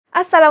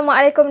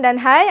Assalamualaikum dan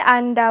hai,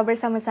 anda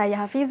bersama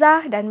saya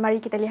Hafizah dan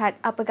mari kita lihat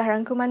apakah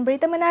rangkuman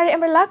berita menarik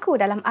yang berlaku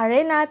dalam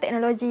arena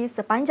teknologi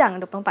sepanjang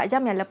 24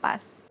 jam yang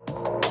lepas.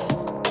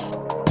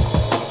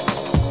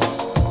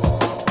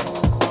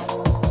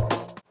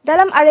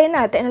 Dalam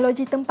arena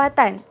teknologi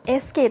tempatan,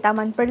 SK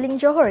Taman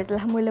Perling Johor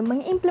telah mula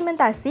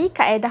mengimplementasi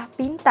kaedah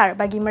Pintar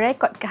bagi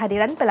merekod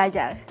kehadiran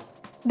pelajar.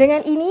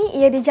 Dengan ini,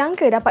 ia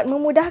dijangka dapat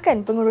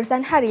memudahkan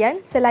pengurusan harian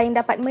selain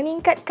dapat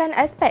meningkatkan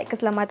aspek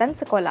keselamatan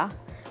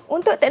sekolah.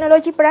 Untuk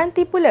teknologi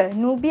peranti pula,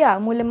 Nubia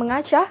mula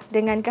mengacah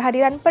dengan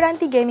kehadiran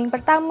peranti gaming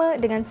pertama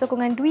dengan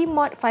sokongan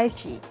Dwi-Mod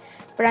 5G.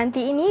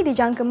 Peranti ini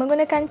dijangka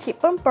menggunakan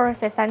chip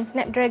pemprosesan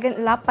Snapdragon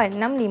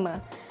 865.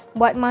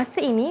 Buat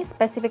masa ini,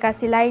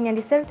 spesifikasi lain yang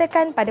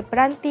disertakan pada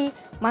peranti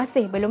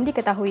masih belum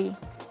diketahui.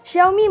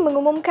 Xiaomi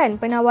mengumumkan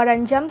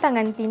penawaran jam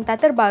tangan pintar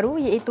terbaru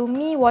iaitu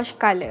Mi Watch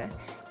Color.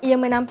 Ia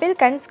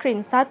menampilkan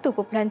skrin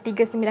 1.39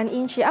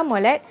 inci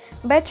AMOLED,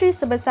 bateri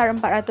sebesar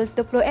 420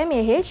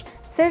 mAh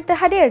serta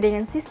hadir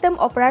dengan sistem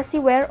operasi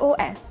Wear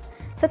OS.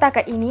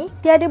 Setakat ini,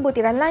 tiada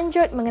butiran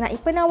lanjut mengenai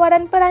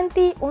penawaran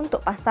peranti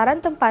untuk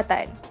pasaran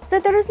tempatan.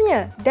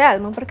 Seterusnya,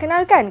 Dell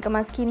memperkenalkan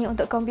kemas kini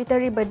untuk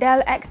komputer riba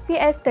Dell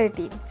XPS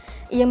 13.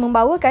 Ia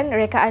membawakan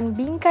rekaan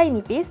bingkai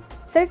nipis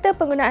serta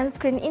penggunaan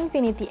skrin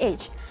Infinity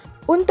Edge.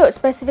 Untuk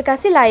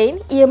spesifikasi lain,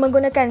 ia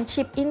menggunakan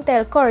chip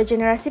Intel Core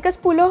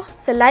Generasi-10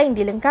 selain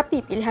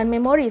dilengkapi pilihan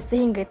memori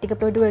sehingga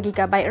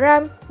 32GB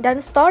RAM dan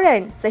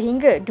storage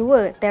sehingga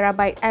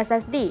 2TB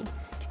SSD.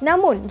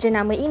 Namun,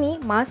 jenama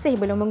ini masih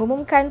belum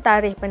mengumumkan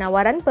tarikh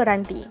penawaran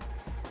peranti.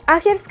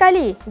 Akhir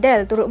sekali,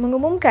 Dell turut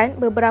mengumumkan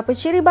beberapa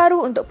ciri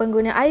baru untuk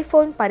pengguna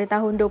iPhone pada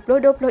tahun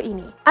 2020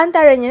 ini.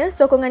 Antaranya,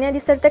 sokongan yang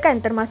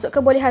disertakan termasuk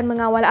kebolehan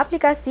mengawal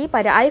aplikasi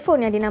pada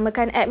iPhone yang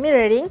dinamakan App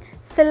Mirroring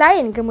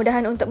selain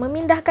kemudahan untuk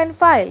memindahkan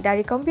fail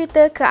dari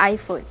komputer ke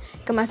iPhone.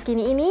 Kemas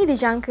kini ini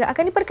dijangka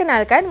akan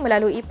diperkenalkan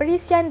melalui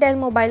perisian Dell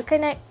Mobile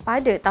Connect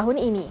pada tahun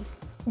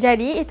ini.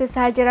 Jadi, itu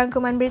sahaja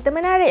rangkuman berita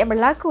menarik yang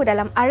berlaku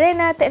dalam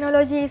arena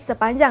teknologi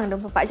sepanjang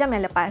 24 jam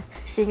yang lepas.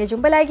 Sehingga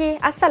jumpa lagi.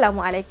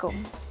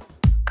 Assalamualaikum.